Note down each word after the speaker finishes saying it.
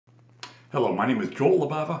Hello, my name is Joel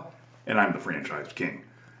Libava, and I'm the Franchise King.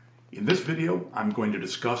 In this video, I'm going to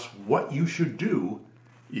discuss what you should do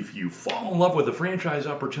if you fall in love with a franchise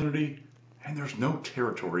opportunity and there's no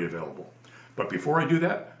territory available. But before I do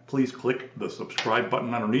that, please click the subscribe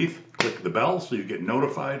button underneath, click the bell so you get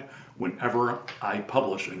notified whenever I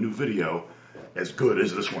publish a new video as good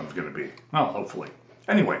as this one's going to be. Well, hopefully.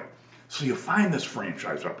 Anyway, so you find this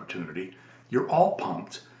franchise opportunity, you're all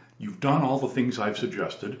pumped, you've done all the things I've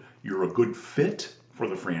suggested, you're a good fit for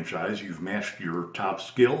the franchise, you've matched your top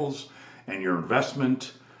skills and your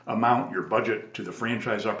investment amount, your budget to the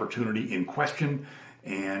franchise opportunity in question,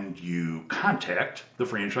 and you contact the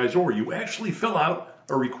franchisor. You actually fill out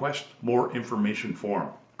a request more information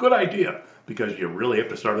form. Good idea, because you really have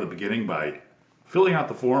to start at the beginning by filling out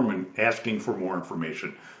the form and asking for more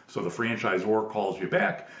information. So the franchisor calls you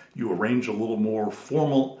back, you arrange a little more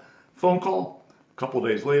formal phone call. A couple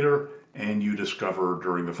days later, and you discover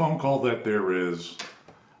during the phone call that there is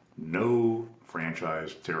no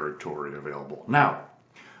franchise territory available. Now,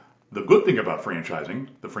 the good thing about franchising,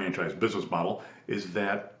 the franchise business model, is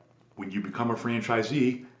that when you become a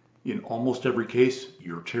franchisee, in almost every case,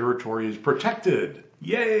 your territory is protected.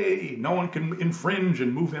 Yay! No one can infringe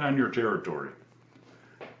and move in on your territory.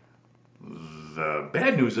 The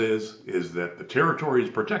bad news is that the territory is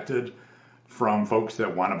protected from folks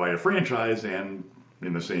that want to buy a franchise and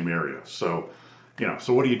in the same area. So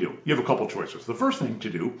what do? You have a couple choices. The first thing to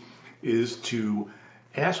do is to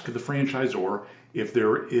ask the franchisor if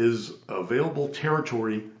there is available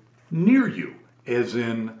territory near you, as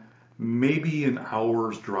in maybe an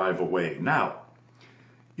hour's drive away. Now,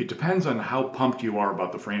 it depends on how pumped you are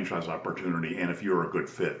about the franchise opportunity and if you're a good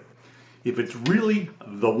fit. If it's really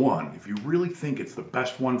the one, if you really think it's the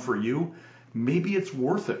best one for you, maybe it's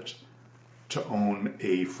worth it to own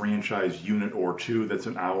a franchise unit or two that's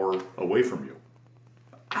an hour away from you.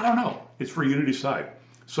 I don't know. It's for you to decide.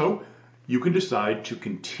 So you can decide to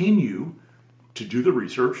continue to do the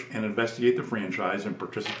research and investigate the franchise and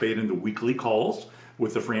participate in the weekly calls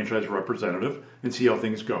with the franchise representative and see how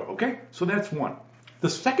things go. Okay? So that's one. The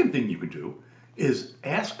second thing you can do is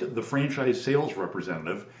ask the franchise sales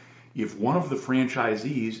representative if one of the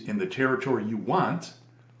franchisees in the territory you want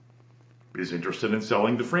is interested in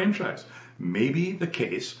selling the franchise. Maybe the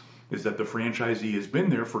case is that the franchisee has been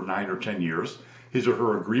there for 9 or 10 years, his or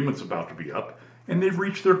her agreement's about to be up, and they've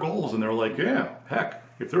reached their goals, and they're like, yeah, heck,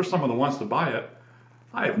 if there's someone that wants to buy it,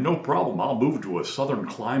 I have no problem. I'll move to a southern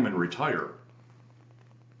clime and retire.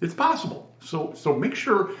 It's possible. So make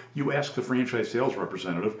sure you ask the franchise sales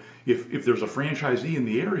representative if there's a franchisee in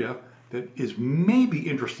the area that is maybe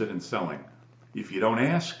interested in selling. If you don't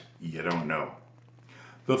ask, you don't know.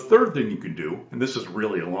 The third thing you can do, and this is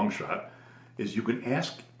really a long shot, is you can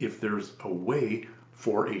ask if there's a way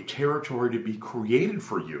for a territory to be created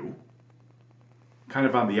for you, kind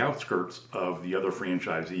of on the outskirts of the other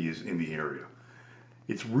franchisees in the area.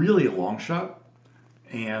 It's really a long shot,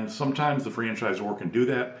 and sometimes the franchisor can do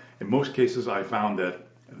that. In most cases, I found that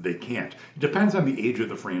they can't. It depends on the age of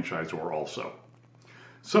the franchisor also.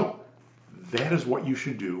 So that is what you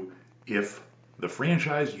should do if the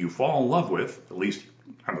franchise you fall in love with, at least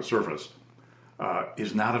on the surface,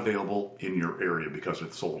 is not available in your area because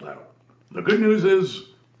it's sold out. The good news is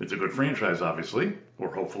it's a good franchise, obviously,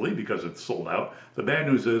 or hopefully, because it's sold out. The bad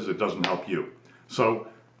news is it doesn't help you. So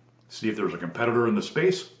see if there's a competitor in the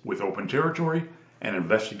space with open territory and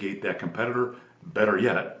investigate that competitor. Better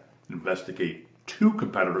yet, investigate two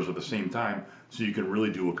competitors at the same time so you can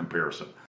really do a comparison.